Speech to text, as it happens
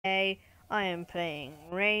Today I am playing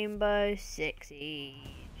Rainbow Six Siege.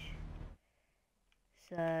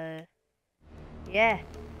 So yeah,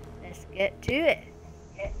 let's get to it.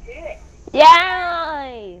 Yay!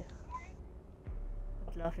 I'd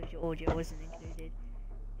love if your audio wasn't included.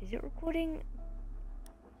 Is it recording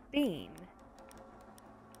Beam?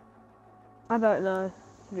 I don't know,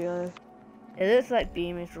 to be honest. It looks like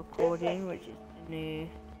Beam is recording, which is new.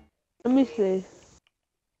 Let me see.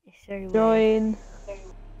 It's very weird. Join.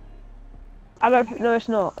 I don't. No, it's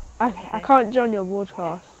not. I can't join your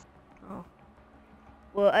broadcast. Oh.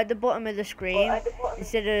 Well, at the bottom of the screen,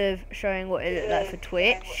 instead of showing what it looked like for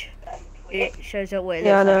Twitch, it shows up what it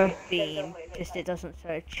looks like for Beam. Just it doesn't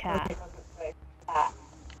show chat.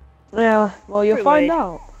 Yeah. Well, you'll find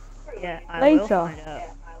out. Yeah, I later. will find out.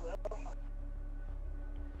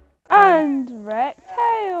 And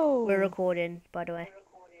Rectail. We're recording, by the way,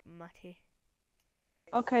 Matty.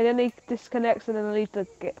 Okay, then he disconnects and then I leave the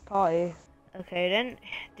party. Okay then,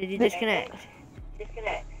 did he disconnect?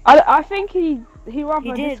 I think he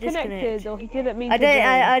rather did disconnected disconnect. or he didn't mean I to join.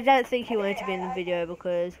 I don't think he wanted to be in the video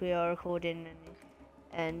because we are recording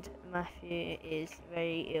and Matthew is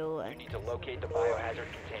very ill and You need to locate the biohazard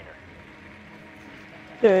container.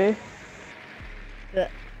 Do.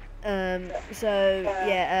 But so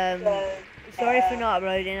yeah, sorry for not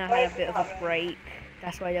uploading. I had a bit of a break.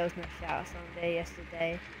 That's why there was no shout Sunday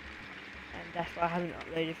yesterday, and that's why I haven't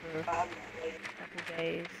uploaded for a couple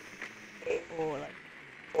days or like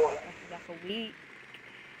a week.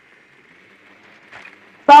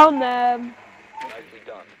 Found them. Nicely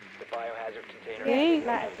done. The biohazard container. See?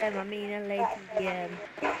 LATDM, I mean LATDM.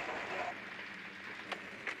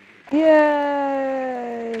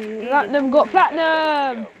 Yay! Platinum got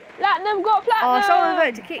platinum! Platinum got platinum! Oh, someone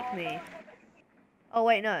voted to kick me. Oh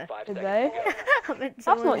wait, no. 5 Did seconds they? to go. I meant not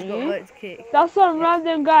someone got you. voted to kick. That's some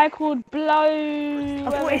random guy called Blow. I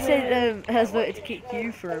thought he said has voted to kick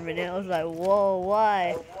you for a minute. I was like, whoa,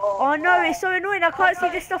 why? Oh no, it's so annoying. I can't see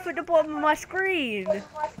the stuff at the bottom of my screen.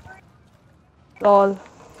 Lol.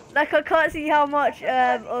 Like I can't see how much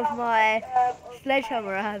of my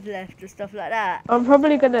sledgehammer I have left and stuff like that. I'm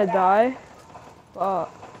probably gonna die. But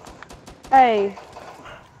hey.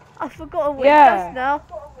 I've forgotten what Yeah. it does now.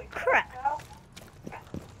 Crap.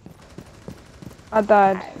 I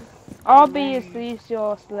died. RB is to use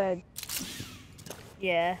your sled.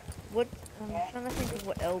 Yeah. What? I'm trying to think of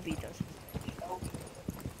what LB does.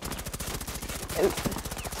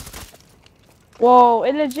 Whoa,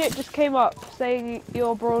 it legit just came up saying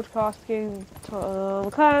you're broadcasting.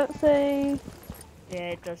 Can't see. Yeah,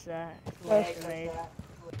 it does that. It's always delayed.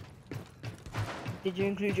 Did you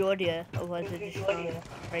include your audio? Otherwise, it just sounds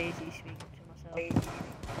crazy speaking to myself.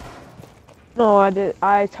 No, I did.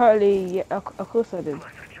 I totally. Yeah, of course I did.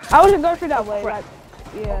 I wouldn't go through that way. Like,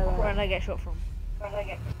 yeah. Like, Where did I get shot from? Where did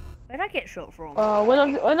I get shot from?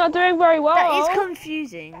 we're not doing very well. That is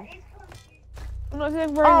confusing. We're not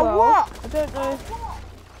doing very well. What? I don't know.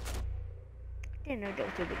 Didn't know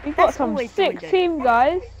that was We've got some sick team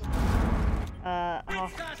guys. Half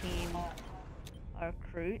the team are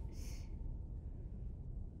recruits.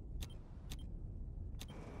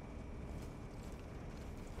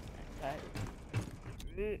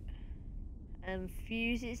 Recruit. And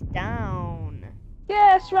Fuse is down.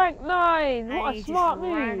 Yes, rank 9. And What he a smart just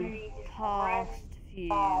move. ran past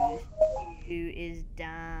Fuse, who is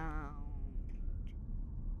down.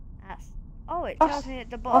 That's. Oh, it tells me at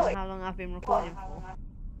the bottom how long I've been recording for.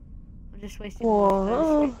 I'm just wasting my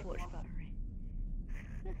first watch battery.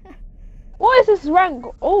 What is this rank?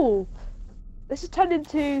 Oh, this has turned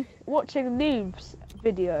into watching noobs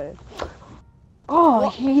video. Oh,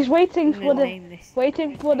 What? he's waiting for Name the this.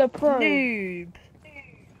 pro. Noob.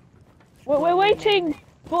 We're waiting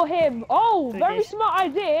for him. Oh, Who very this? smart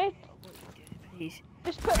idea. Please.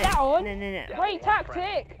 Just put that on. No. Great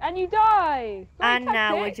tactic, and you die. Great And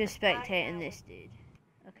now we're tactic. just spectating this dude.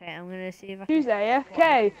 Okay, I'm gonna see if I Who's can.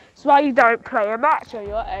 AFK? That's why you don't play a match or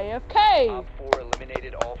you're AFK. Top 4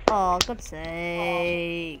 eliminated all Oh, God's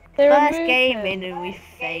sake. They First removed game him. in and we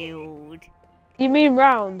failed. You mean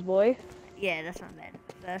round, boy? Yeah, that's what I meant.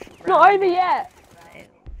 First Not round, over yet. failed.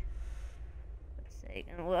 God's sake.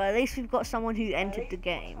 And, well, at least we've got someone who entered the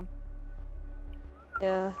game.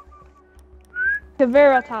 Yeah.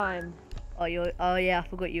 Kavira time. Oh, yeah, I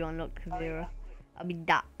forgot you unlocked Kavira. I mean,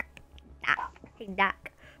 Duck. Hey, Duck.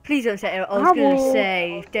 Please don't say it. I was gonna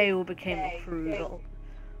say if they all became a crew. Though.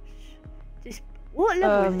 Just what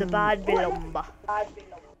level is the bad Bilumba?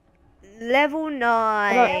 Level 9.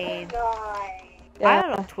 Yeah. I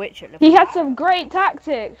don't know Twitch at level. He had some great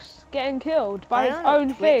tactics getting killed by his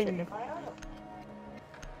own thing.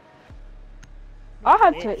 I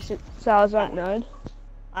had Twitch since I was rank 9.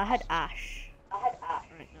 I had Ash.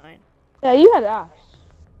 Rank 9. Yeah, you had Ash.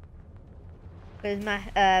 Because my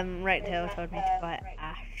right tail told me to buy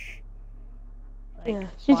Ash. Like, Yeah,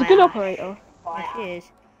 she's a buy good Ash. operator. Yeah, she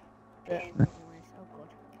is. But anyways, oh god.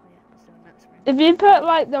 Oh yeah, that's an announcement. If you put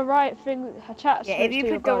like the right thing, attachments Yeah, if you to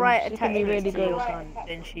your put the gun, right she can be attachments really to your good. gun,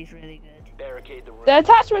 then she's really good. Barricade the room. The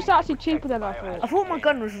attachment's actually cheaper than I I thought. thought my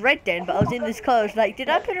gun was red then, but I was in this car. I was like, did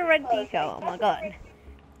I put a red decal on my gun?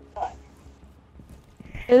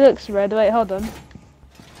 It looks red. Wait, hold on.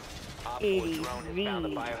 Op 4 It is drone has found the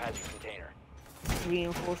really biohazard container.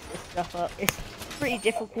 reinforce this stuff up. It's pretty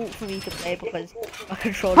difficult for me to play because my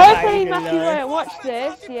controller batteries Hopefully are Matthew low. won't watch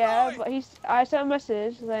this, yeah, but I sent a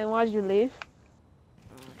message saying, why did you leave?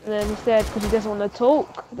 And then he said, because he doesn't want to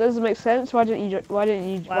talk. It doesn't make sense. Why didn't you Why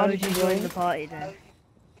would you join the party then?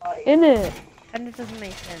 Innit? And it doesn't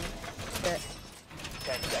make sense. But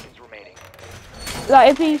 10 seconds remaining. Like,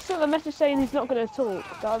 if he sent a message saying he's not going to talk,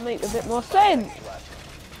 that would make a bit more sense.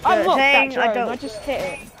 I'm not that saying I drone, I don't- just hit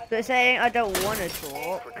it. but saying I don't want to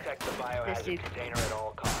talk. Protect the biohazard container at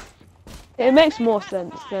all costs. It makes more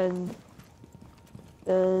sense than...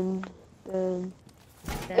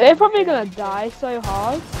 They're probably going to die so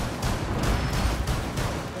hard.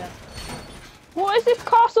 Yeah. What is this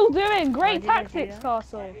castle doing? Why Great did I do tactics, that?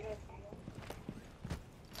 castle.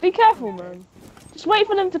 Be careful, man. Just wait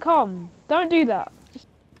for them to come. Don't do that. Just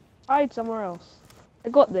hide somewhere else. I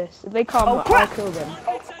got this. If they come, Oh, I'll crap! kill them.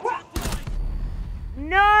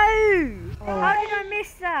 No! How did I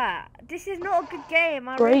miss that? This is not a good game.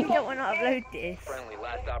 I really Great. don't want to upload this. Friendly,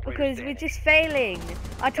 last operator Because standing. we're just failing.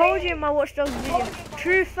 I told you in my Watch Dogs video,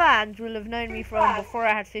 true fans will have known me from before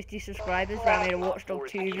I had 50 subscribers where I made a Watch Dog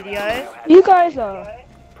 2 video. You guys are.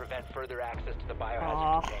 Prevent further access to the biohazard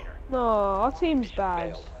Aw. container. No, our team's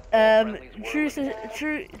bad. True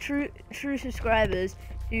subscribers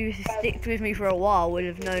who sticked with me for a while would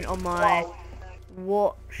have known on my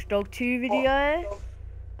Watch Dog 2 video.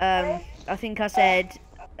 I think I said,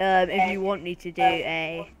 if you want me to do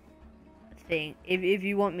a thing, if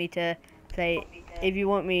you want me to play, if you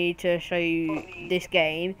want me to show you this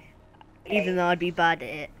game, even though I'd be bad at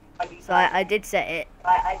it. So I did set it.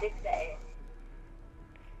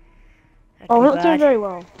 Oh, we're not Bad. doing very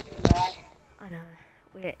well. I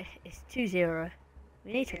know. It's 2-0.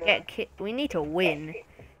 We need to get we need to win.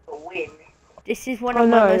 This is one Oh, of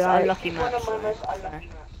no, my most like- unlucky maps.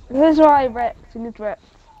 This is why I wrecked. You need to wreck.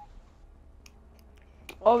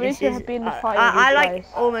 Oh, we need to be in the fight with I these like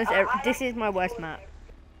guys. almost this is my worst map.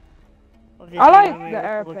 of this I game like when we the recorded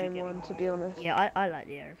airplane it. one, to be honest. Yeah, I like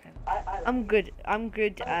the airplane. I'm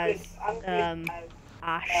good as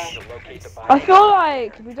Ash. To locate the I biohazard feel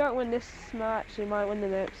like if we don't win this match, we might win the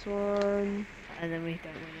next one. And then we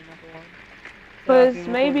don't win another one. So I've Because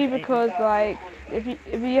been maybe recording because like if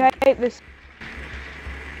you hate this,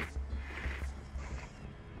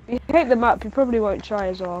 if you hate the map, you probably won't try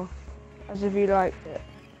as well as if you liked it.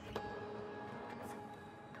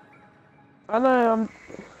 I know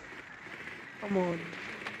come on.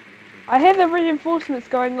 I hear the reinforcements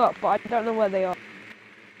going up, but I don't know where they are.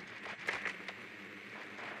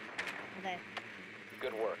 Okay.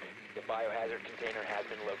 Good work. The biohazard container has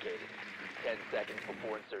been located. 10 seconds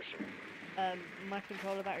before insertion. My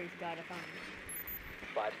controller battery's died. I found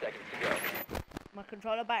it. 5 seconds to go. My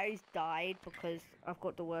controller battery's died because I've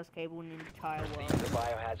got the worst cable in the entire Proceed world, to the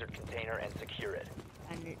biohazard container and secure it.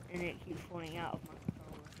 and it keeps falling out of my controller.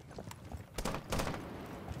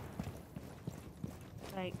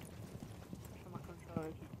 Like, so my controller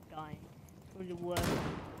keeps dying. It's probably the worst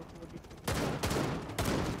before this.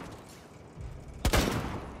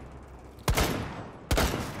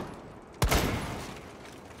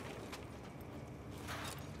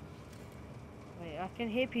 Wait, I can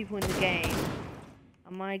hear people in the game.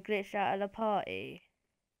 Am I glitched out of the party?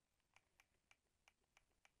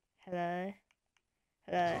 Hello?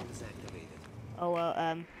 Hello? Oh well,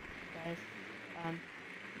 guys,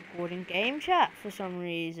 recording game chat for some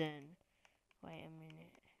reason. Wait a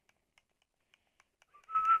minute.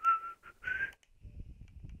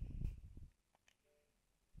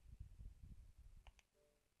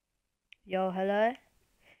 Yo, hello?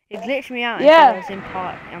 It glitched me out and Yeah. said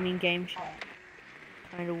I was in game chat.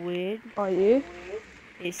 Kinda weird. Are you?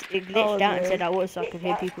 It glitched Oh, out and dear. said I was, so I could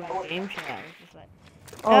hear people in game chat. I was just like,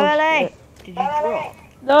 Oh, oh, LA! shit. Did you drop?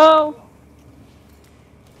 No.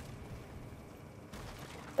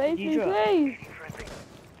 Save you me, drop? please.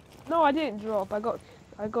 No, I didn't drop. I got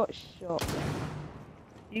shot.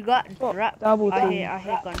 You got Oh, dropped. double I team.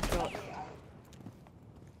 hear gunshots.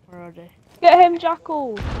 Where are they? Get him,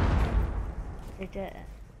 Jackal. They're there.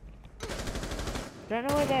 Don't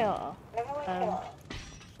know where they are.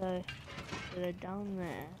 So So they're down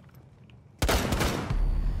there.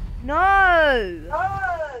 No!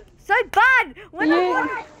 So bad! When I'm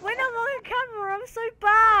on camera, I'm so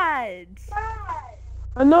bad!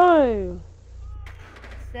 I know.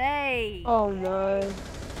 Say. Oh no.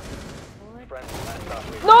 Friendly last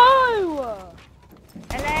operator. No!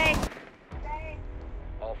 LA!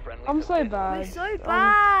 All friendly I'm have so been bad. We're so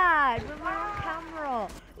bad when we're on camera.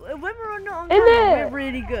 When we're not on Is camera, it? we're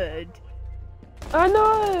really good. I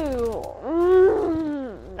know.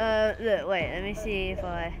 Look, wait, let me see if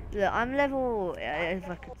I... Look, I'm level... If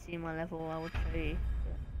I could see my level, I would show you.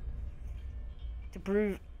 To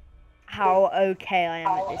prove how okay I am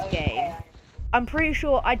at this game. I'm pretty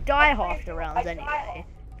sure I die half the rounds anyway,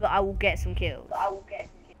 but I will get some kills.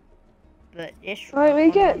 But it's... Right, we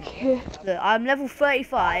get. Look, I'm level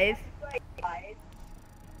 35.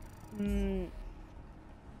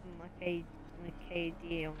 My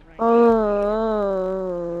KD on rank.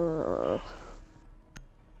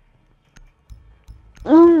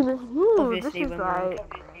 Obviously, this is when we're on like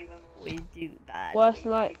camera, we do bad. worst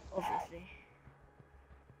night. Obviously.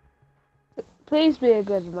 Please be a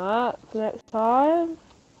good map next time.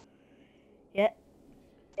 Yeah.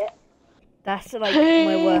 That's like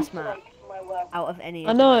my worst map out of any.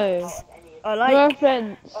 I of the know. maps. I No like.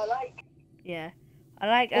 offense. Yeah. I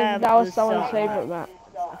like. That was the someone's sun favourite map.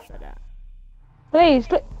 Stuff like that. Please,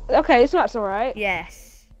 okay, this map's alright. Yes.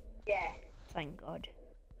 Thank God.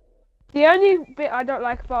 The only bit I don't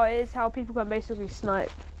like about it is how people can basically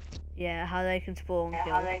snipe. Yeah, how they can spawn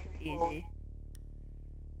kill easy.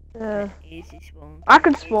 Yeah. Easy spawn. I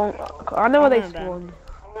can spawn. I know where they Remember.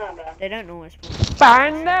 spawn. They don't know where spawn.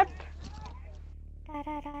 Bang up.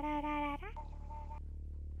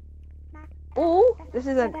 Ooh, this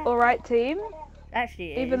is an alright team.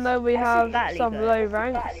 Actually, it Even is. though we That's have Batley, some though. low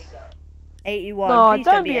ranks. 81. No, Please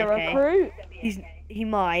don't be a AFK. recruit. He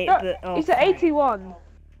might, No, but oh, he's at 81.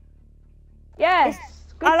 Yes.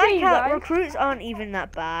 Good I like team, how guys. recruits aren't even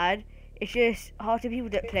that bad. It's just half the people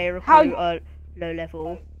that play recruit How- are low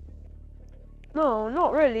level. No,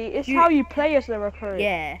 not really. It's You- how you play as a recruit.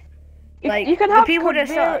 Yeah. You, like, you can the have people that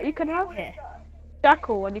start- you can have Yeah.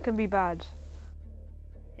 Jackal and you can be bad.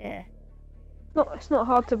 Yeah. It's not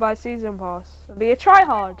hard to buy season pass. Be a try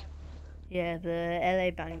hard. Yeah, the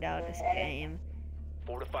LA banged out this game.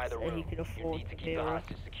 Fortify the So room. he could You afford need to to keep do the it.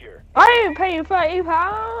 hostage secure. I ain't paying £30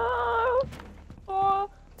 for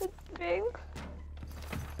the thing.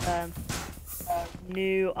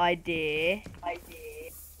 New idea.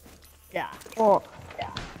 That What?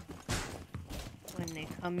 when they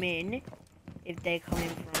come in, if they come in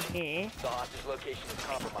from here, The hostage location is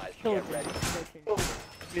compromised. kill Get them.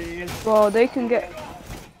 ready. Well, they can get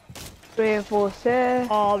reinforced here.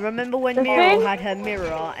 Oh, remember when The Miro thing- had her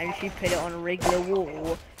mirror and she put it on a regular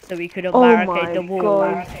wall so we couldn't Oh barricade my the wall?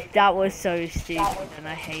 God. That was so stupid and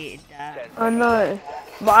I hated that. I know.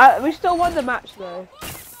 But we still won the match though.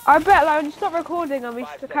 I bet like when you stop recording and we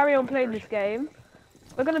carry on playing this game,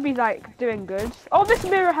 we're gonna be like doing good. Oh, this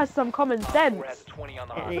mirror has some common sense. Four has 20 on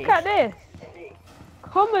the At hostage. least. Look at this.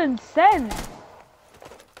 Common sense.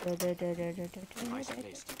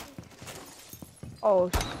 Oh,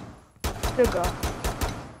 sugar.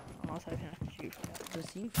 I was hoping I could shoot for that.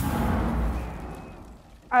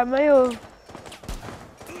 I may have.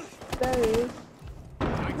 There he is.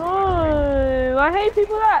 No, I hate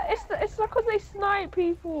people that. It's because they snipe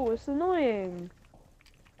people. It's annoying.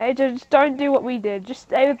 Hey, just don't do what we did. Just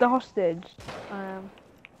stay with the hostage.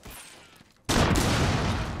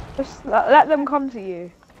 Just let them come to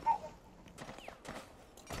you.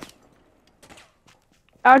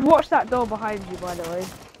 I'd watch that door behind you, by the way.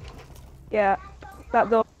 Yeah, that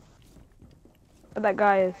door. Where that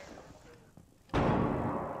guy is.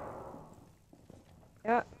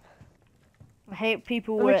 Yeah. I hate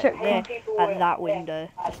people Let me were check there at that window,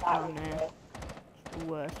 just down there. It's the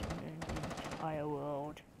worst window in the entire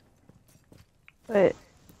world. Wait.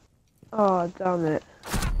 Oh, damn it.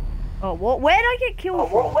 Oh, what? Where did I get killed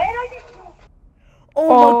from? Oh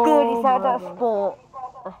Oh my god, is that my that spot?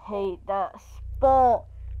 I hate that spot.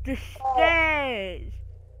 The stairs.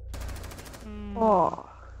 Oh.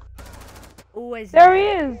 Always There he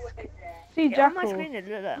is! See Yeah, on my Jackal. screen it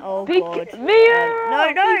looked like, oh Be god. ca- Mia! No,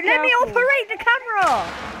 Be let me careful. operate the camera!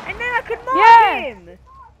 And then I could mark Yeah. him!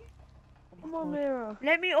 Come on, Mira.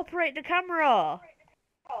 Let me operate the camera!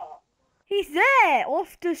 He's there,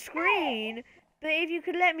 off the screen, but if you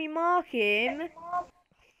could let me mark him... Oh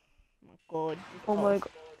my god. Oh my god.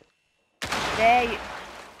 There you...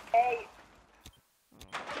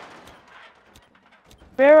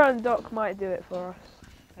 Mira and Doc might do it for us.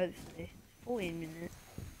 Hopefully. 14 minutes.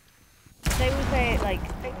 They will play it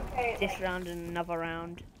like this round and another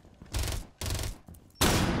round.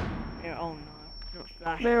 Oh no, not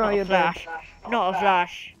flash. Mirror, Not a you're dead. flash. Not a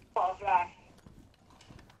flash.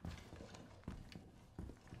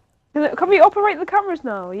 Can we operate the cameras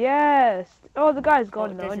now? Yes. Oh, the guy's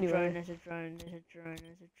gone now There's a anyway. drone, there's a drone, there's a drone,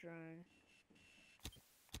 there's a drone.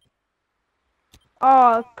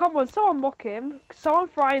 Oh, come on, someone mock him. Someone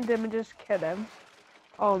find him and just kill him.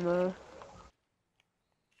 Oh no.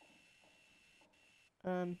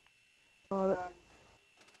 Oh,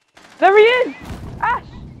 there he is! Ash!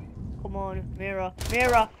 Come on, mirror,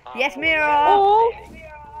 mirror. Yes, mirror! Oh!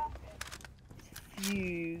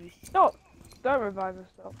 Fuse. Stop! Don't revive us,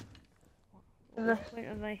 stop. What's the point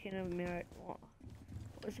of making a mirror? What?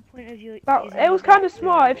 What's the point of you? It was kind of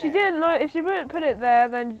smart. If she didn't know, if she wouldn't put it there,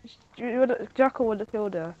 then Jackal would have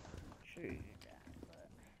killed her. True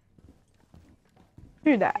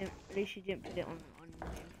Do that. that. At least she didn't put it on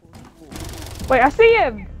reinforced wall. Wait, I see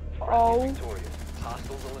him! Oh. Victorious.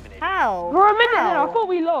 Hostiles eliminated. How? For a minute How? then, I thought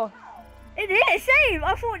we lost. It is same.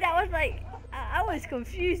 I thought that was like I was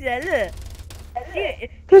confused there. Look.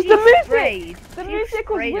 Because She the music, sprayed. the She music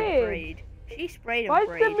was sprayed and weird. sprayed. She sprayed and Why did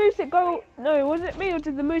sprayed. the music go? No, was it me or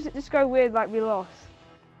did the music just go weird like we lost?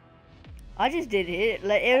 I just did it.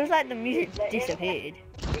 Like it was like the music disappeared.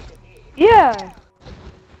 Yeah,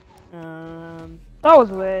 Um. that was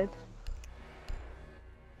weird.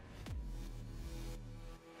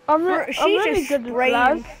 I'm She really just good with sprayed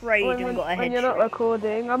and glass sprayed when, and got a when you're not headshot.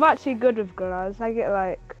 recording. I'm actually good with glass. I get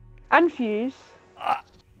like and fuse.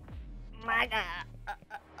 My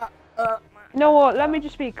God. You know what? Let me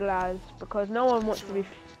just be glass because no one wants to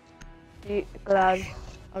be glass.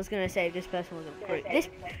 I was gonna say if this person was a pro.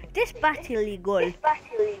 This battle goal.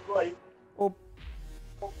 Or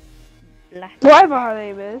black. Whatever her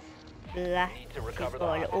name is. Black To recover the goal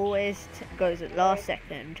hostage. always goes at last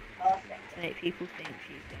second to make people think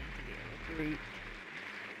she's going to be a recruit.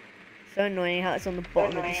 So annoying how it's on the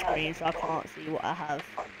bottom of the screen so I can't see what I have.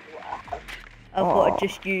 I've got to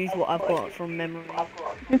just use what I've got from memory.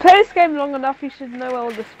 If you play this game long enough, you should know where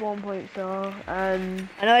all the spawn points are. And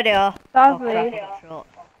I know they are. sadly, Oh, crap, shot.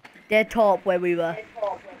 They're top where we were.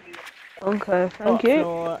 okay, thank Top you.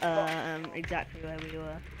 floor, exactly where we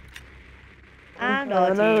were. And Okay,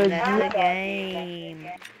 our I know team it's left you. the game.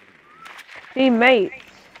 Teammates.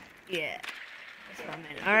 Yeah. That's what I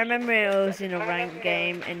meant. I remember it was in a ranked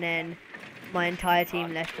game and then my entire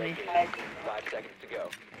team left me. 5 seconds to go.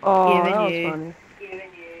 Oh, Even that was you. funny. So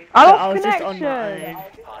I I lost was just on connection. my own.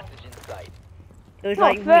 Hostage in sight. It was Not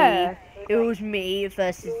like fair. me. It was me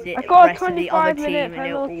versus the I got a rest of the other 25-minute team and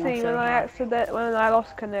they were penalty all so hard. when I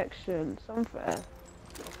lost connection. It's unfair.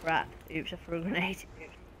 Crap. Oops, I threw a grenade.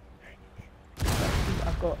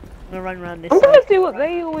 I'm gonna run around this I'm side. gonna do what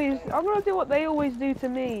they always. I'm gonna do what they always do to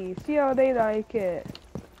me. See how they like it.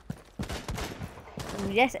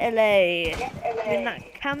 Yes, LA. In that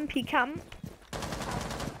campy camp.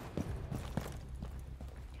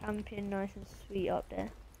 Camping nice and sweet up there.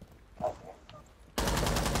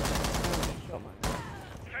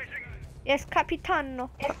 Yes, Capitano.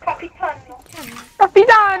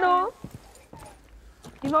 Capitano!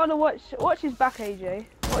 You might wanna watch his back, AJ.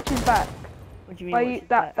 Watch his back. What do you mean? Why what's you, his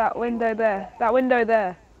that back? that window there. That window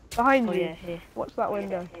there. Behind Oh you. yeah, here. Watch that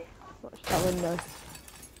window. Watch that window.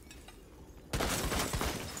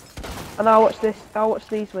 And I'll watch this. I'll watch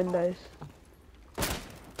these windows.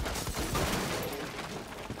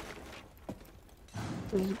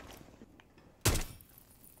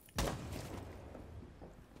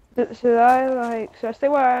 Should I stay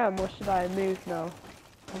where I am or should I move now?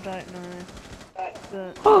 I don't know.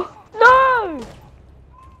 But Oh no!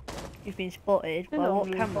 you've been spotted by You're what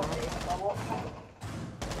not camera?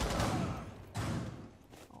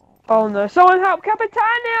 Oh no! Someone help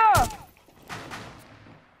Capitania!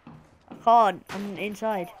 I can't. I'm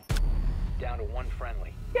inside. Down to 1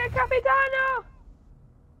 friendly. Get Capitano!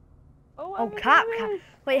 Oh, whatever his Cap. name is.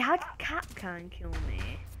 Wait, how did Capcan kill me?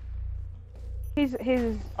 His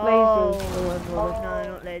Oh, lasers. or whatever.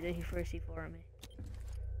 no, not laser. He threw a C4 at me.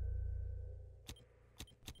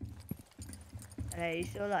 Hey, you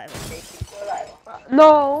still alive?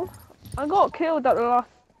 No, I got killed at the last.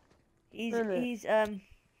 He's Really?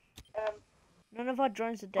 none of our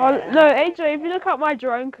drones are dead. Oh no, AJ, if you look at my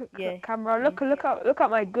drone Yeah. camera, look at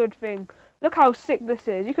my good thing. Look how sick this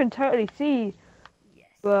is. You can totally see Yes.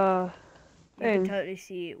 the You can thing. totally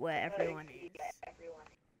see where everyone is.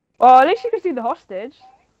 Oh, at least you can see the hostage.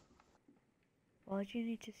 Why do you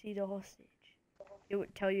need to see the hostage? It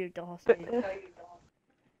would tell you the hostage.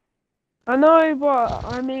 I know, but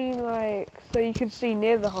I mean, like, so you can see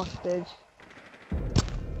near the hostage.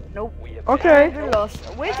 Nope. We have Okay. We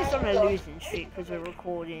lost. We're just on a losing streak because we're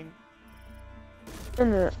recording.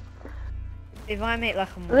 Isn't it? If I make like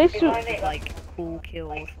a At least montage of like cool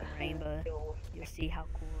kills from Rainbow, you'll see how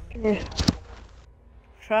cool it is. yeah.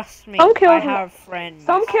 Trust me, Some I kills, have friends.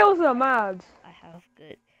 some kills are mad. I have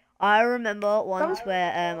good. I remember once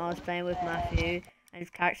where I was playing with Matthew and his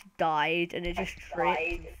character died and it just tripped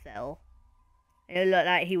and fell. It looked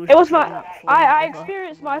like he was. It was falling I over.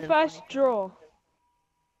 experienced my first draw.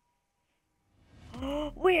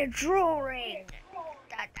 We're drawing.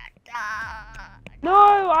 Da, da, da.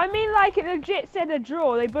 No, I mean like it legit said a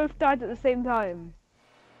draw. They both died at the same time.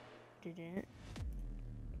 Did it?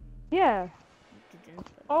 Yeah. Didn't.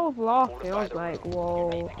 I was laughing. I was like,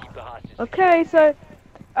 whoa. Keep the hostage. Okay, so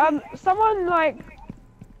someone like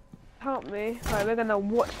help me. Right, we're gonna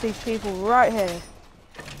watch these people right here.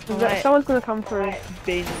 Alright. Someone's gonna come through.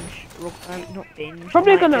 Binge. Not binge.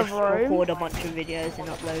 Probably Might gonna just roam. record a bunch of videos and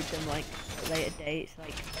upload them like at later dates,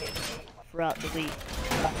 like throughout the week.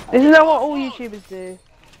 Isn't that what all YouTubers do?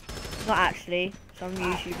 Not actually. Some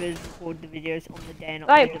YouTubers record the videos on the day and upload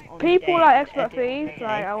Like them on people the day. like and Expert edit on the Thieves, day.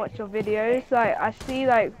 like I watch your videos, like I see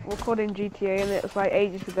like recording GTA and it was like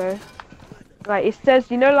ages ago. Like it says,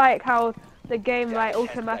 you know, like how the game like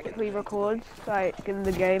automatically records like in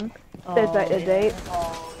the game. It says like the yeah. date.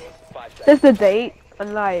 5 seconds. There's the date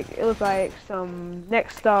and like it was like some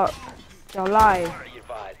next up July. Be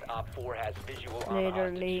advised, Op 4 has visual on the hostage.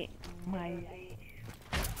 Literally, my.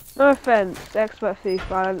 No offense, Expert Thief,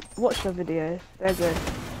 but I watch your videos. They're good.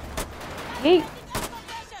 Yeet.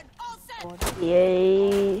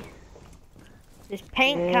 Yay. This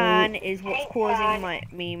paint can is what's causing my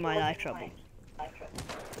life trouble.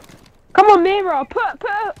 Come on, mirror. Put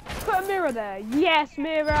a mirror there. Yes,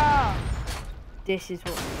 mirror. This is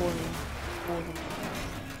what's causing.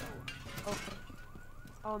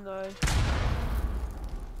 Oh no.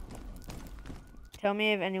 Tell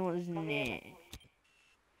me if anyone's near.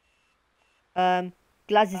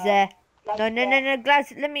 Glaz is there. No,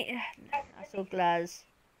 Glaz. Let me. I saw Glaz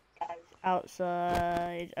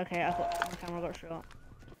outside. Okay, my camera got shot.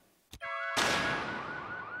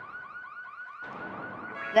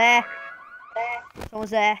 There.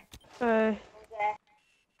 Someone's there.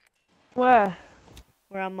 Where?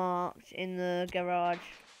 Where I marked in the garage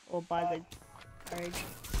or by the garage.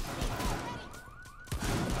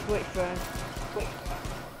 Switch drone.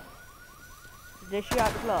 Did they shoot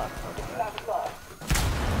out the glass?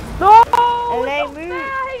 No! LA stop move! there,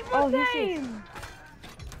 I hate Oh, my who's this? name.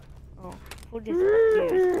 Oh, what is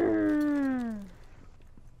this?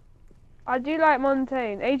 I do like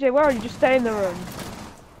Montaigne. AJ, where are you? Just stay in the room.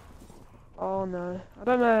 Oh no. I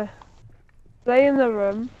don't know. Stay in the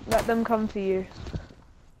room. Let them come to you.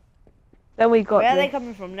 Then we got Where are this. they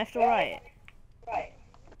coming from? Left or right?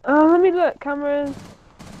 Let me look. Cameras.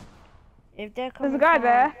 If they're coming There's a guy from...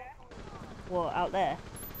 there. What, out there?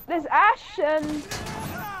 There's Ash and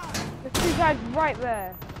there's two guys right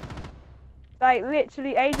there. Like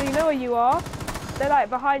literally, AJ, you know where you are? They're like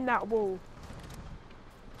behind that wall.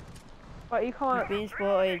 But you can't. Being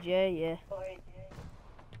spotted, yeah.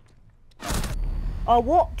 Oh,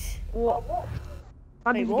 what? What?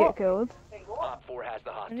 How Wait, did you what? get killed? Op 4 has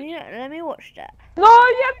the hostage. Let me watch that. No,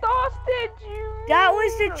 you have the hostage! You That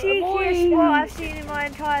was the cheekiest boy. spot I've seen in my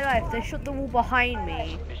entire life. They shot the wall behind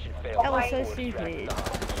me. Mission failed. That was Op so 4 distracted stupid. the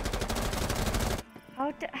hostage.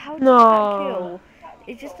 How did No. that kill?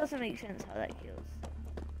 It just doesn't make sense how that kills.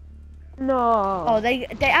 No. Oh, they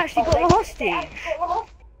actually got the hostage.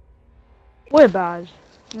 We're bad.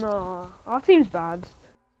 No, our team's bad.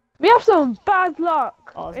 We have some bad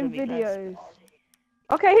luck Oh, it's in gonna be videos.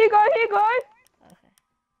 Okay, here you go, here you go. Okay.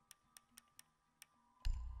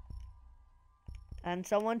 And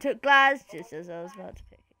someone took glass just as I was about to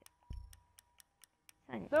pick it.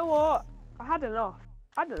 Thanks. You know what? I had enough.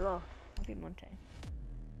 Happy Monte.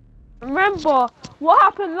 Remember what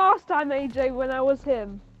happened last time, AJ, when I was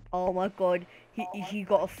him? Oh my god, he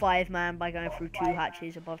got a 5-man by going through 2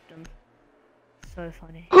 hatches above them. So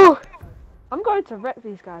funny. I'm going to wreck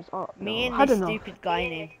these guys up. Me no, and I this don't know. stupid guy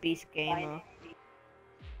named Beast Gamer.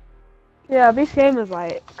 Yeah, this game is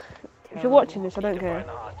like. If you're watching this, I don't Find care.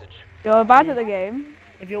 the hostage. You're bad at the game.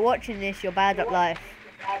 If you're watching this, you're bad at life.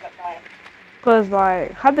 Cause like,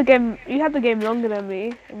 you had the game longer than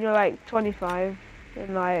me, and you're like 25,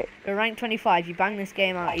 and like. You're ranked 25, you bang this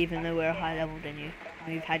game out even though we're a higher level than you.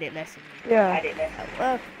 And we've had it less than you. Yeah.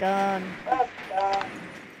 Well done.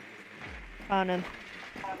 Found him.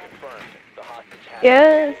 Confirmed. The hostage has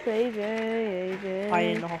Yes, AJ.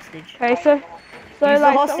 Hiding the hostage. Okay, so Use the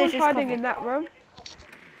like hostage someone's as hiding cover. in that room.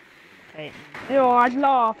 Okay. I'd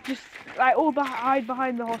laugh. Just like all hide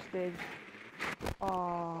behind the hostage.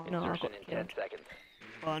 Oh. No, I insertion got in 10 killed. seconds.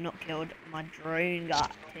 Well, not killed. My drone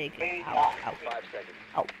got taken out. 5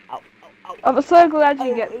 seconds. Ow. I'm so glad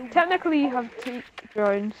you get. Technically, you have two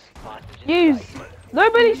drones. Hostage Use. in sight.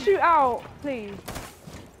 Nobody shoot out, please.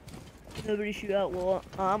 Nobody shoot out what?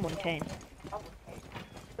 Oh, I'm on chain.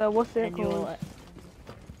 So what's it And you're called? like,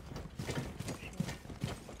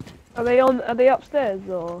 Are they on? Are they upstairs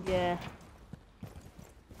or? yeah.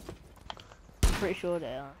 Pretty sure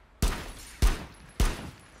they are.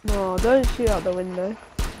 No, don't shoot out the window.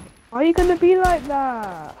 Why are you gonna be like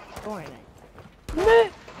that? Don't worry, mate. No.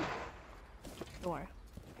 Don't worry.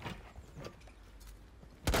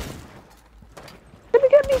 Gonna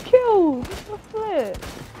get me killed. What's the flip?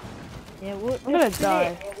 Yeah, we'll I'm gonna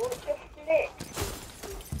die.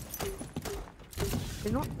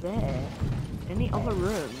 They're not there. In the other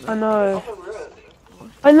room. I know.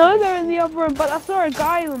 I know they're in the other room, but I saw a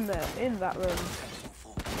guy in there, in that room.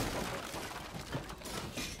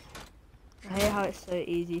 I hate how it's so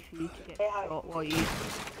easy for you to get shot while you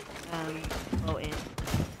go in.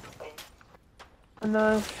 I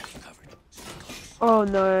know. Oh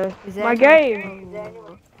no. Is there My anyone-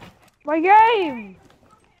 game! My game!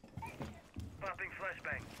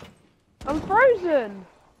 I'm frozen!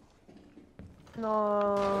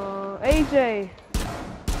 No, AJ.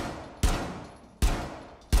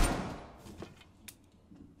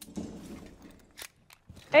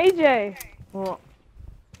 AJ, What?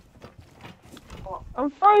 I'm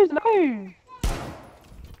frozen. No.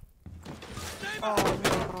 Oh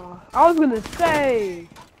no. I was gonna say.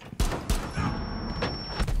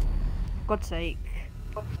 God's sake.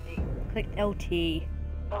 Click LT.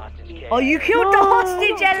 Hostage Oh, you killed the No.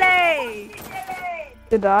 hostage, LA!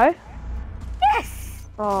 Did I? Yes!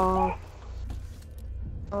 Oh.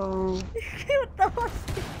 Oh. You killed the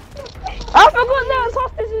hostage. I forgot there was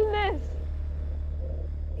hostage in this.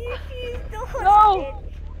 You fused the No. hostage.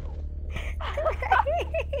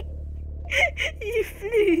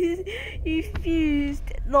 You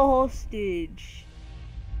fused the hostage.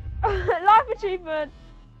 Life achievement.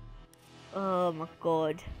 Oh my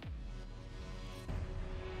god.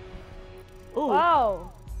 Oh,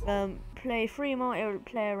 Wow. play 3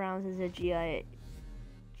 multiplayer rounds as a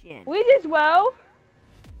GIGN. We did well.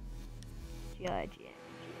 GIGN.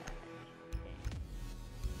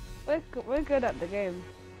 We're good at the game.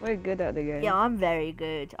 We're good at the game. Yeah, I'm very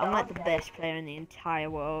good. I'm like the best player in the entire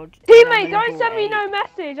world. Teammate, And I'm don't send me level no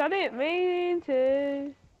message. I didn't mean to.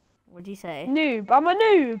 8. What'd you say? Noob. I'm a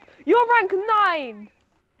noob. You're rank 9.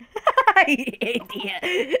 You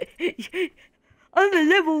idiot. I'm a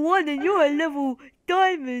level 1 and you're a level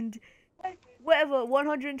diamond. Whatever,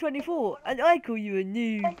 124. And I call you a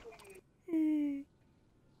noob.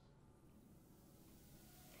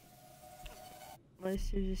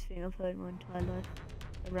 Most serious thing I've heard in my entire life.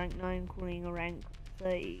 A rank 9 calling a rank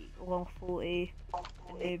 30 or 40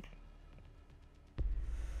 a noob.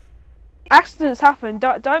 Accidents happen.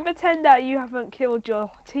 Don't pretend that you haven't killed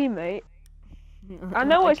your teammate. I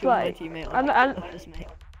know what it's killed my like. teammate I on know- purpose, mate.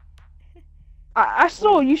 I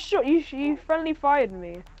saw you shot. You friendly fired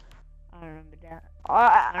me. I remember that.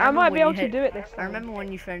 I remember might when be you able to hit- do it this I time. remember when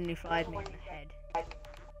you friendly fired me in the head.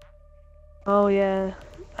 Oh yeah.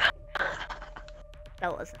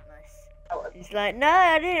 That wasn't nice. He's like, no,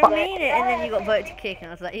 I didn't mean it. And then you got voted to kick, and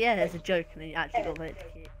I was like, yeah, it's a joke. And then you actually got voted to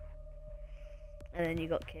kick. And then you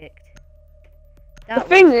got kicked. That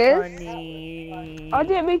thing was is, funny. I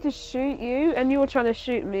didn't mean to shoot you, and you were trying to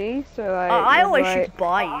shoot me. So like. I it was always like- shoot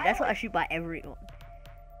by you. That's what I shoot by everyone.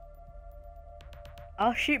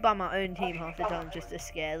 I'll shoot by my own team half the time just to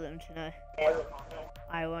scare them to know.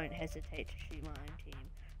 I won't hesitate to shoot my own team.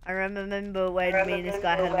 I remember when me and this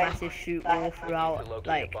guy had a massive shoot war Need to throughout, locate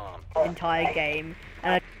like, a bomb. the entire game.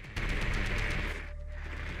 And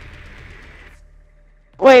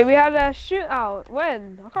Wait, we had a shootout.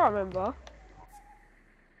 When? I can't remember.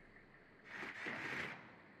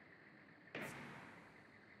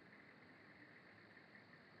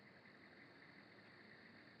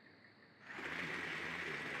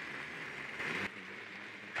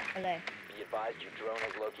 LA, Be advised your drone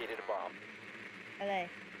has located a bomb. LA.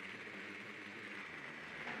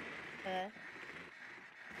 Hello?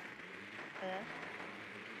 Hello?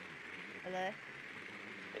 Hello?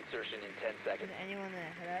 Insertion in 10 Is seconds. there anyone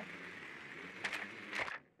there? Hello?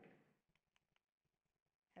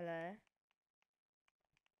 Hello?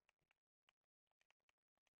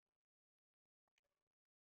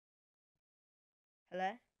 Hello?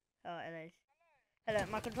 Oh, LA's. Hello,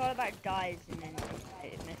 my controller back dies and then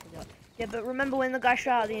it messes up. Yeah, but remember when the guy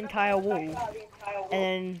shot out the entire wall? And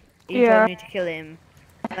then he Yeah. told me to kill him.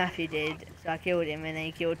 Matthew did, so I killed him and then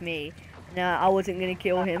he killed me. Now, I wasn't gonna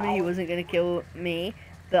kill him and he wasn't gonna kill me,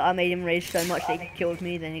 but I made him rage so much that he killed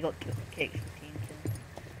me, then he got kicked for team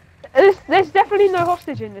kill. There's definitely no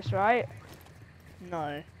hostage in this, right?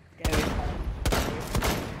 No. There is.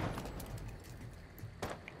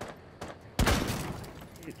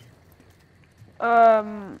 Oops.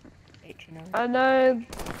 89. I know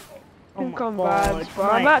Oh think my I'm god. bad,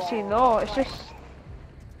 but I'm actually not. It's just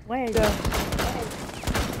Where is the... it?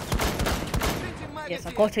 Yes,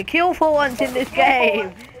 I got a kill for once in this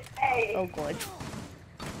game. Oh god.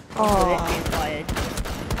 Oh, being fired.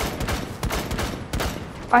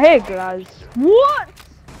 I hear glass. What?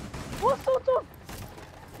 What sort of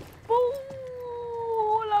fool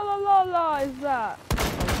la la la la is that?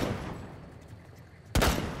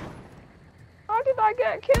 How did I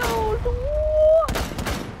get killed? What?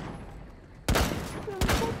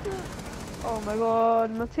 Oh my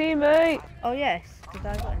god, my teammate. Oh yes, the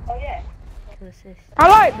guy got him. To assist. I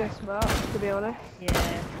like this map, to be honest. Yeah.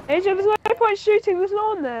 AJ, there's no point shooting, there's no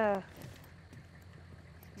one there.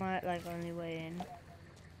 It's my like only way in.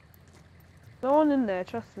 No one in there,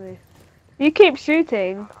 trust me. If you keep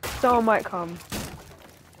shooting, someone might come.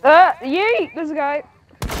 Yeet! There's a guy.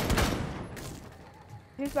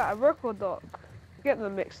 Who's that, a rook or doc? Get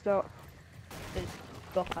them mixed up. It's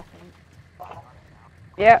Doc, I think.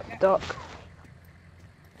 Yep, doc.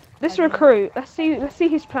 This recruit, let's see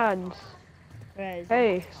his plans. Where is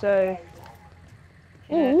Hey, so...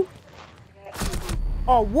 he? Ooh.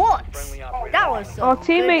 Oh, what? Friendly operator That was some Our good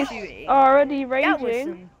teammates shooting. are already That was raging.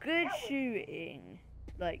 some good shooting.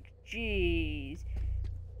 Like, jeez.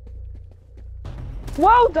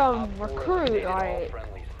 Well done, Op 4 recruit, eliminated all like...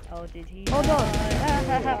 friendlies. Oh, did he? Hold on.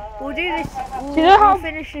 We'll do this. We'll, Do you know how- we'll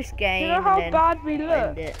finish this game. Do you know how and then bad we end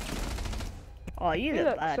look? it. Oh, you We look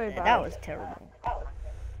look bad. so there. bad. That was terrible.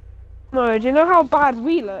 No, do you know how bad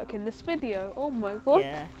we look in this video? Oh my god.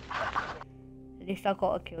 Yeah. At least I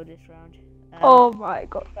got a kill this round. Oh my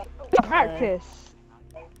god. Practice.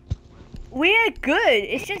 We are good.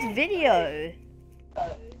 It's just video.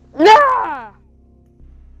 Nah!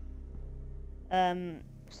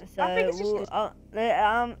 So I think it's just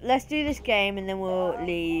we'll, let's do this game and then we'll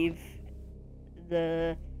leave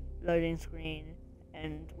the loading screen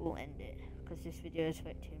and we'll end it because this video is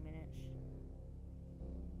 32 minutes.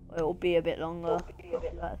 Or it will be a bit longer,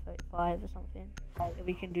 like 35 or something. If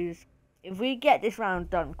we can do this, if we get this round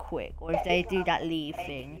done quick, or if they do that leave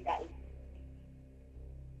thing.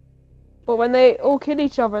 But when they all kill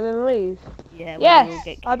each other and then leave. Yeah. Yes, We'll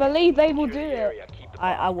get I believe they will do Secure the it. area. Keep the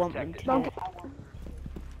I bombs want them to. protected. Do it.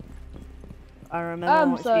 I remember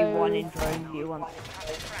once we so- won in drone view once.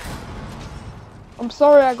 I'm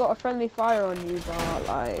sorry I got a friendly fire on you, but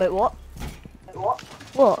like... Wait, what?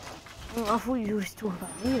 What? I thought you were talking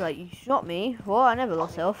about me, like you shot me. What? I never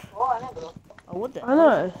lost health. Oh, what the? I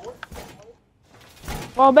know.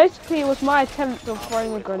 Well, basically it was my attempt of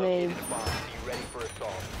throwing a grenade. Located the bomb. Be ready for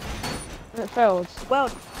assault. And it failed. Well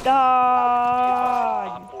done!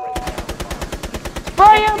 Op 4 has found the bomb.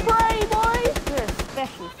 Spray and pray, boys! You're a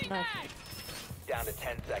special sniper. Down to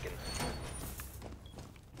 10 seconds.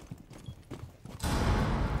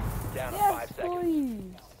 Down to 5 seconds. boys!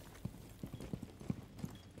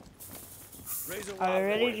 I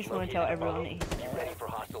really just want to tell everyone that he's Be ready for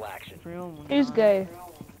hostile action. everyone will Who's know. gay?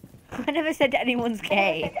 I never said anyone's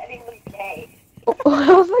gay. I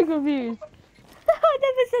was like confused. I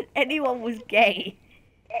never said anyone was gay.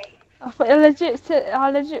 I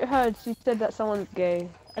legit heard she said that someone's gay.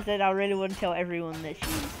 I said I really want to tell everyone that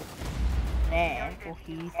she's there or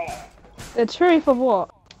he's. The truth of what?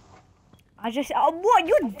 I just what?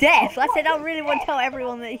 You're deaf. I said I really want to tell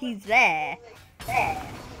everyone that he's there.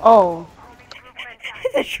 Oh.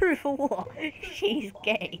 The truth of what? She's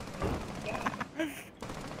gay.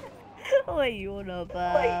 What are you on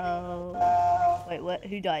about? Wait, what?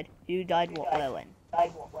 Who died? Who died? What? Where? When?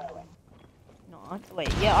 No, wait.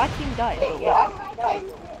 Yeah, our team died. But what?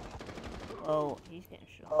 Oh, he's getting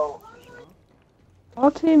shot.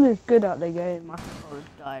 Our team is good at the game. My controller's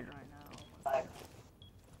died right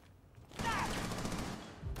now.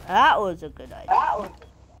 That was a good idea.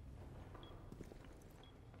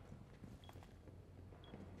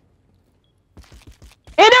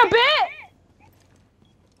 In a bit!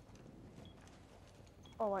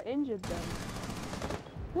 Oh, I injured them.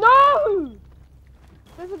 No!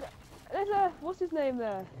 There's a, what's his name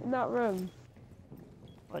there? In that room.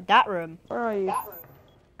 What, that room? Where are you?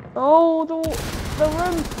 Oh, the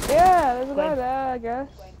room. Yeah, there's a guy there, I guess.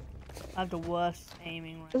 I have the worst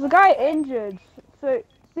aiming right There's a guy injured. So,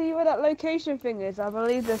 see where that location thing is? I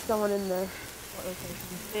believe there's someone in there. What location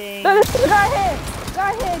thing? No, there's a guy here!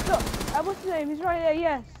 Guy here! What's his name? He's right there,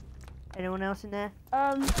 yes. Anyone else in there?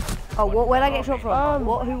 Oh, what? Where'd I get shot from?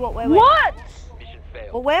 What? Who? What? Where? What? Mission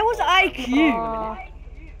failed. Well, where was IQ?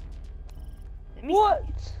 Let me- What?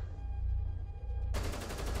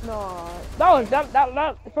 No,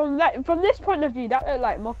 that from this point of view, that looked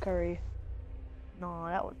like mockery. No,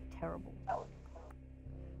 that was terrible.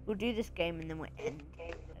 We'll do this game and then we'll end.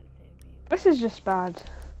 This is just bad.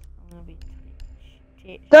 I'm gonna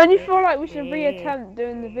be Don't you feel like we should reattempt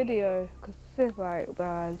doing the video? Because this is like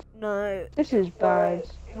bad. No. This is bad.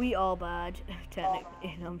 We are bad,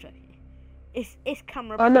 technically. No, I'm joking. It's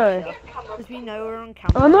camera I know. pressure. Because we know we're on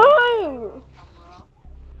camera. I know!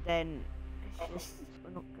 Then it's just, we're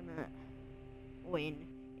not gonna win.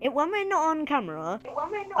 When we're not on camera,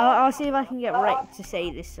 I'll see if I can get Rick to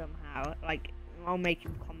say this somehow. Like, I'll make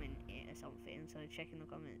him comment it or something. So check in the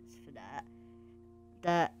comments for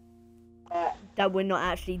that. That we're not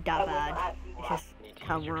actually that bad. It's just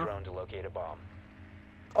camera. Drone to locate a bomb.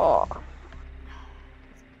 Oh.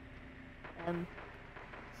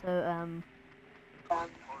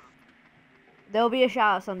 There'll be a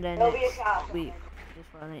shout out Sunday next week. Just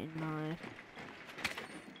for letting you know.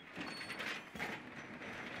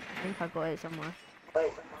 I think I got it somewhere.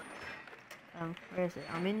 Where is it?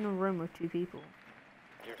 I'm in the room with 2 people.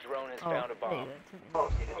 Your drone has found a bomb. Oh,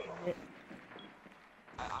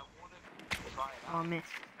 I missed.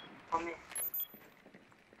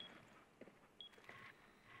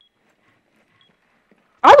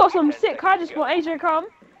 I got some sick. Can I just want AJ come?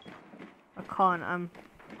 I can't. I'm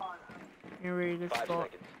in a really good 5 spot.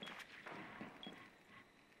 seconds.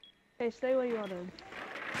 Hey, stay where you are then.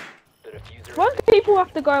 The diffuser Why has do been people have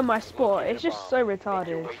secured. to go in my spot? Locate It's a just so bomb. Make your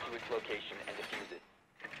retarded. way to its location and defuse it.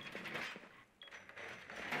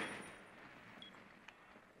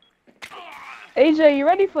 AJ, you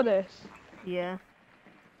ready for this? Yeah.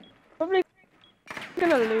 Probably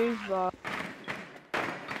gonna lose, but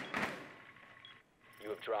You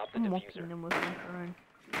have dropped the I'm diffuser. mocking them with my drone.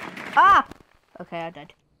 Ah! Okay, I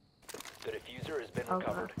died. The diffuser has been Oh,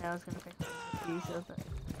 recovered. okay, I was gonna pick the diffuser, but...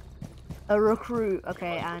 A recruit.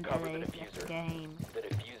 Okay, must and recover the LA left diffuser. the game. The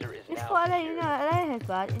diffuser is Just now thought I'd let you secured. know, LA has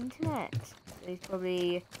bad internet. So he's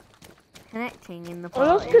probably connecting in the I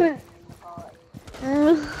lost party.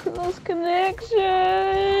 lost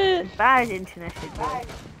connection. Bad internet should be.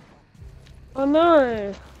 I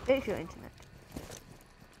know. Fix your internet.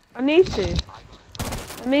 I need to.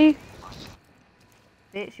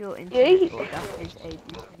 Fix your Yeah, internet, or that is a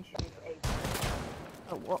detention.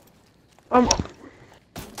 Oh, what?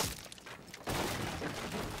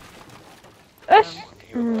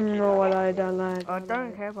 No, what I don't like. I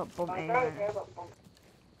don't care about bomb A. Man.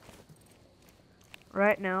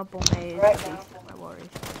 Right now, bomb A is the least of my worries.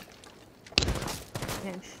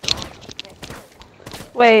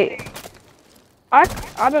 Wait.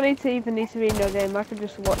 I don't need to even need to be in your game. I can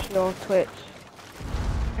just watch your Twitch.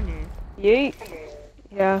 I knew. Yeet.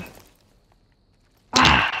 Yeah.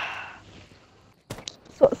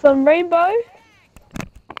 Some rainbow.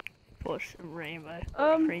 What's a rainbow?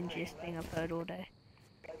 Um. Cringiest thing I've heard all day.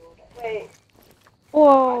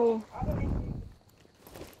 Whoa.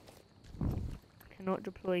 Cannot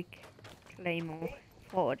deploy Claymore.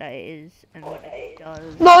 What that is and what it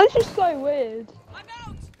does. No, it's just so weird.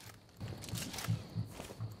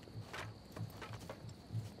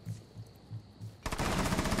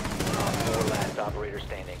 Four last operator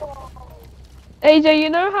standing. AJ, you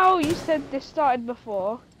know how you said this started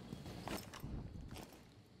before?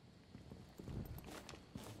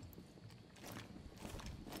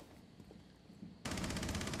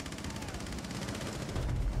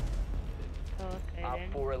 Okay Op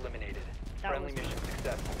then. 4 eliminated. That Friendly was- mission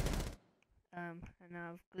successful. And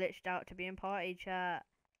I've glitched out to be in party chat.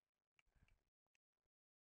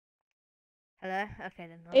 Hello? Okay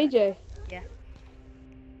then. alright. AJ. Yeah.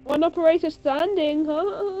 One operator standing,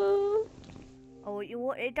 huh? Oh,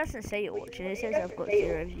 it doesn't say you're watching, it says I've got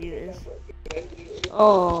 0 viewers.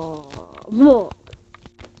 Oh, look.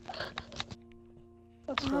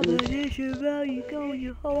 That's funny. About you go,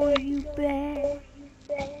 you hold you back.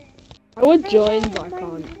 I would join, but I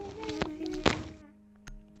can't.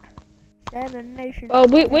 7 nations. Oh,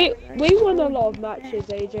 we won a lot of matches,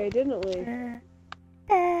 AJ, didn't we?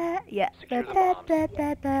 Yeah. Secure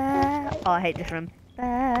the bombs. Oh, I hate this room.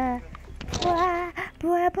 I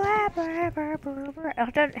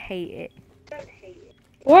don't hate it.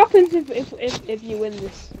 What happens if you win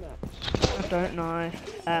this match? I don't know.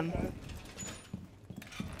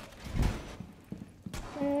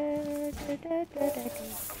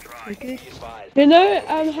 Be advised. You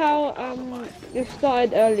know how it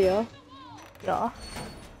started earlier? Yeah.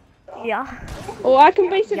 Yeah. Or I can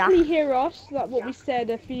basically hear us, like what we said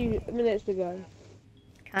a few minutes ago.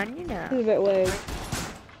 Can you now? This is a bit weird.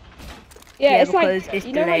 Yeah, Yeah, it's like because it's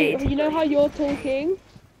you know delayed. you know how you're talking.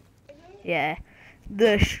 Yeah.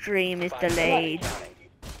 The stream is Five delayed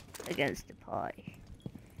seconds. against the party.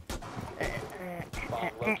 Bomb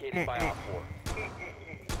located by Op 4.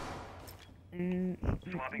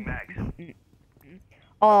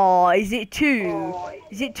 Oh, is it 2?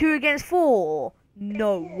 Is it 2 against 4?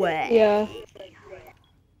 No way. Yeah.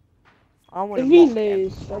 I want If to we mock them.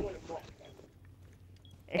 lose,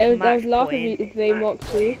 It's I match would laugh point. if they mock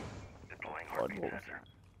you. God, what was that?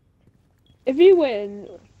 If you win,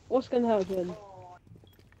 what's gonna happen?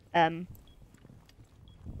 I'm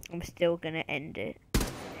still gonna end it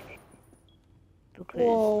because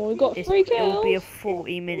Whoa, we got it 3 will be a kills.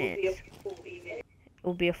 40 minutes. It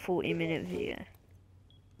will be a 40-minute video.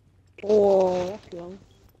 Whoa, that's long.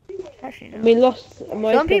 Actually, no. We lost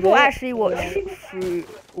most Some people of it. actually watch through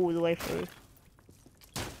all the way through.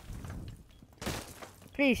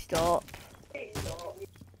 Please stop.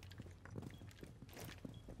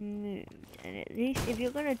 And at least if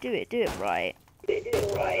you're gonna do it right.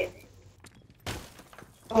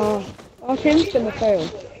 Oh, our team's gonna fail.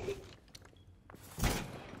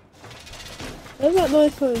 Where's that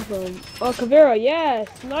noise coming from? Oh, Kavira, yes!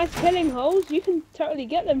 Nice killing holes. You can totally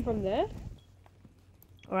get them from there.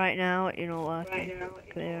 Right now, you're not working.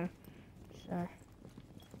 Clear. So Are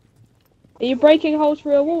you breaking holes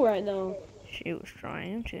through a wall right now? she was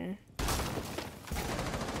trying to.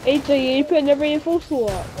 AJ, are you putting the reinforced wall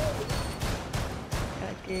up?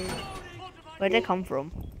 I did. Where'd they come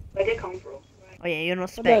from? Oh yeah, you're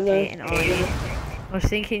not I don't know. spectating, are you? I was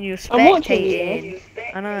thinking you're I'm watching you, spectating.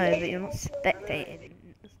 I know, but you're not spectating.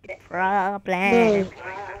 That's the problem. No.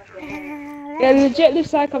 Yeah, legit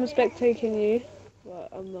looks like I'm spectating you, but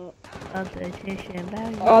I'm not. Competition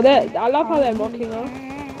value. Oh, I love how they're mocking us.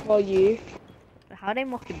 Well, you. How are they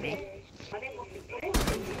mocking me?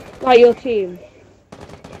 Like your team.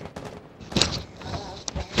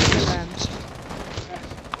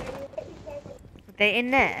 Are they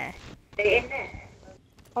in there?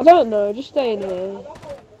 I don't know, just stay in here.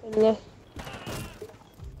 Unless.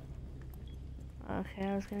 Okay,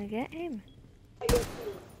 I was gonna get him.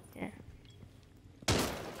 Yeah.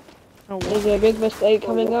 Oh, There's what? a big mistake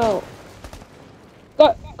coming out.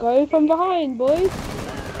 Go from behind, boys.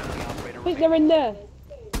 I think they're in there.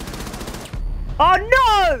 Oh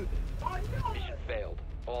no! Mission failed.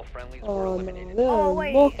 All friendlies were Oh no, eliminated. they're Oh,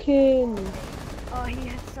 wait. mocking. Oh, he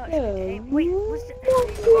had such Yeah. good aim. Wait, was it?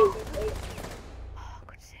 Mocking. Oh,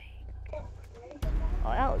 God's sake. Oh,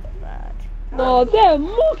 that was bad. No, they're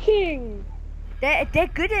mocking. They're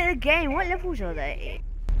good at the game. What levels are they?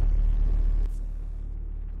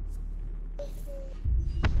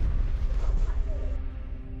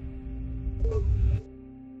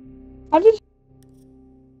 I just.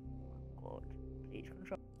 God, please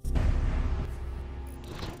control.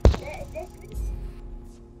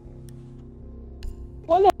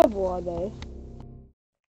 What level are they?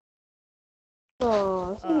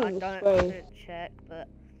 Oh, this I is a don't disgrace. check, but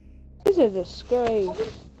This is a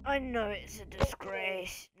disgrace. I know it's a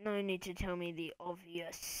disgrace. No need to tell me the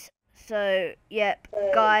obvious. So, yep,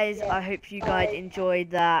 guys, I hope you guys enjoyed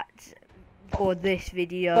that for this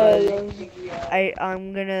video.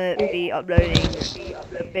 I'm gonna be uploading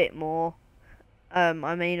a bit more. I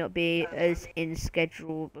may not be as in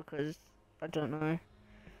schedule because I don't know.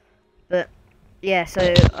 But yeah,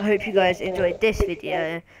 so I hope you guys enjoyed this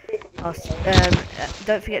video.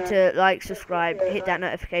 Don't forget to like, subscribe, hit that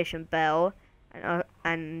notification bell,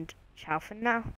 and ciao for now.